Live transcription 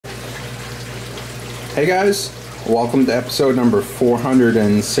Hey guys, welcome to episode number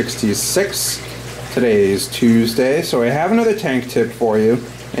 466. Today is Tuesday, so I have another tank tip for you.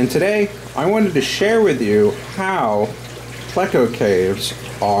 And today I wanted to share with you how Pleco caves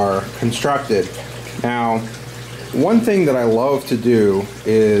are constructed. Now, one thing that I love to do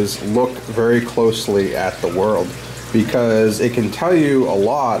is look very closely at the world, because it can tell you a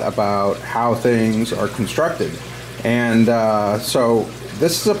lot about how things are constructed. And so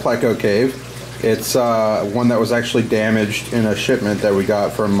this is a Pleco cave. It's one that was actually damaged in a shipment that we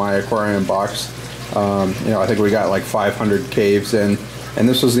got from my aquarium box. I think we got like 500 caves in, and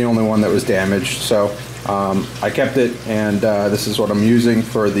this was the only one that was damaged. So I kept it, and this is what I'm using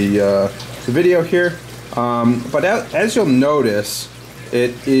for the video here. But as you'll notice,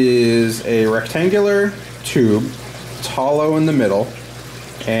 it is a rectangular tube. It's hollow in the middle,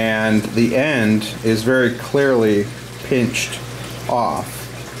 and the end is very clearly pinched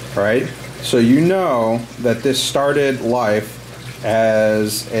off, right? So you know that this started life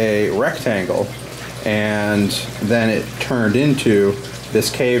as a rectangle, and then it turned into this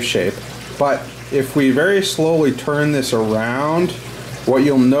cave shape. But if we very slowly turn this around, what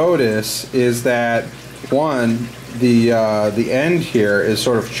you'll notice is that one, the end here is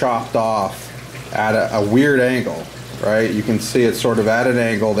sort of chopped off at a weird angle, right? You can see it's sort of at an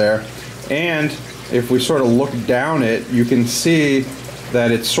angle there. And if we sort of look down it, you can see that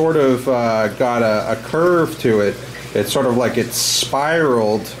it's sort of got a curve to it. It's sort of like it's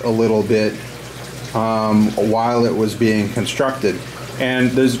spiraled a little bit while it was being constructed. And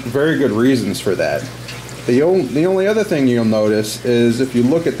there's very good reasons for that. The only other thing you'll notice is if you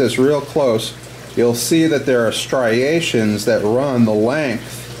look at this real close, you'll see that there are striations that run the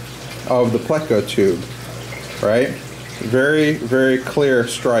length of the Pleco tube, right? Very, very clear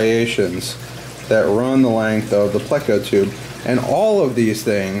striations that run the length of the Pleco tube. And all of these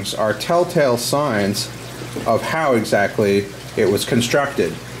things are telltale signs of how exactly it was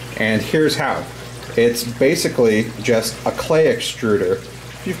constructed. And here's how. It's basically just a clay extruder.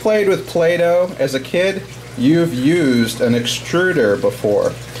 If you've played with Play-Doh as a kid, you've used an extruder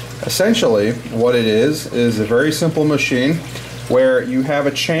before. Essentially, what it is a very simple machine where you have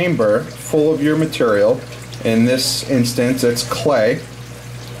a chamber full of your material. In this instance, it's clay.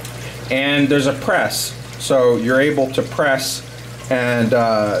 And there's a press. So you're able to press and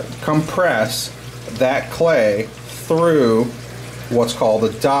compress that clay through what's called a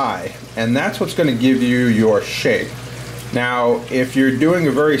die. And that's what's going to give you your shape. Now, if you're doing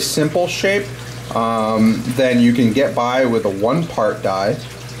a very simple shape, then you can get by with a one-part die.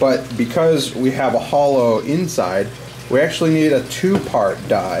 But because we have a hollow inside, we actually need a two-part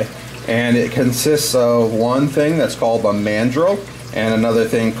die. And it consists of one thing that's called a mandrel and another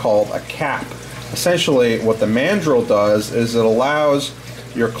thing called a cap. Essentially, what the mandrel does is it allows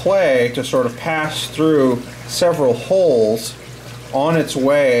your clay to sort of pass through several holes on its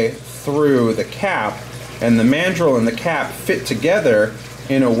way through the cap, and the mandrel and the cap fit together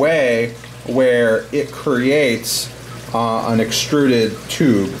in a way where it creates an extruded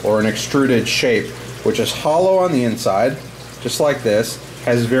tube or an extruded shape, which is hollow on the inside, just like this,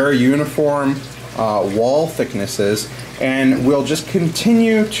 has very uniform wall thicknesses, and we'll just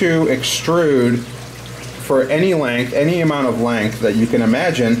continue to extrude for any length, any amount of length that you can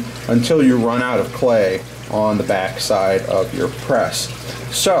imagine until you run out of clay on the back side of your press.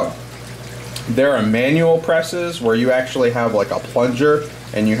 So there are manual presses where you actually have like a plunger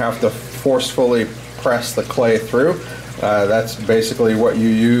and you have to forcefully press the clay through. That's basically what you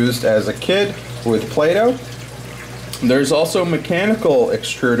used as a kid with Play-Doh. There's also mechanical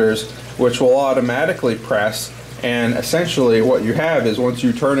extruders which will automatically press, and essentially what you have is once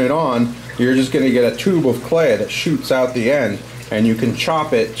you turn it on, you're just going to get a tube of clay that shoots out the end, and you can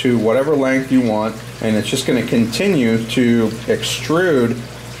chop it to whatever length you want, and it's just going to continue to extrude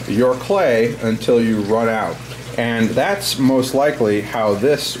your clay until you run out. And that's most likely how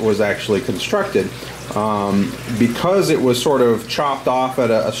this was actually constructed. Because it was sort of chopped off at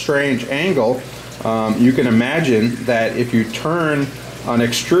a strange angle, you can imagine that if you turn an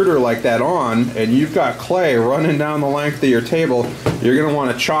extruder like that on and you've got clay running down the length of your table, you're going to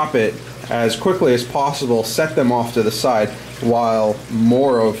want to chop it as quickly as possible, set them off to the side while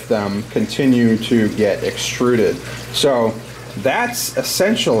more of them continue to get extruded. So that's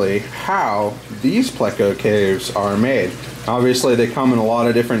essentially how these Pleco caves are made. Obviously they come in a lot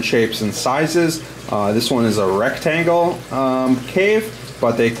of different shapes and sizes. This one is a rectangle cave,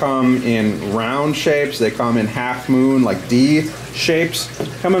 but they come in round shapes, they come in half moon, like D shapes,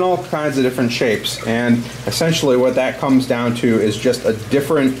 come in all kinds of different shapes. And essentially what that comes down to is just a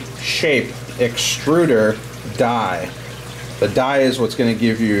different shape extruder die. The die is what's going to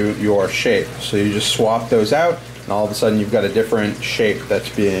give you your shape. So you just swap those out, and all of a sudden you've got a different shape that's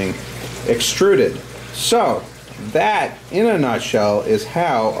being extruded. So that, in a nutshell, is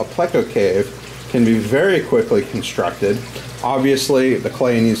how a Pleco cave can be very quickly constructed. Obviously, the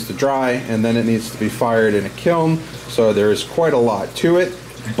clay needs to dry, and then it needs to be fired in a kiln, so there's quite a lot to it,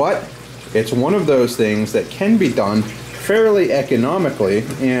 but it's one of those things that can be done fairly economically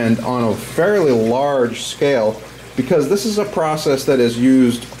and on a fairly large scale, because this is a process that is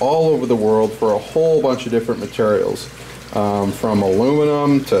used all over the world for a whole bunch of different materials, from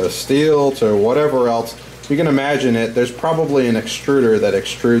aluminum to steel to whatever else. You can imagine it, there's probably an extruder that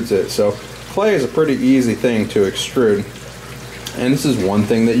extrudes it. So clay is a pretty easy thing to extrude, and this is one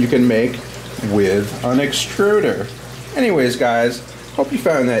thing that you can make with an extruder. Anyways guys, hope you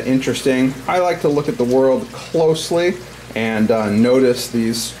found that interesting. I like to look at the world closely and notice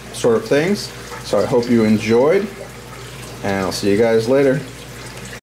these sort of things, so I hope you enjoyed, and I'll see you guys later.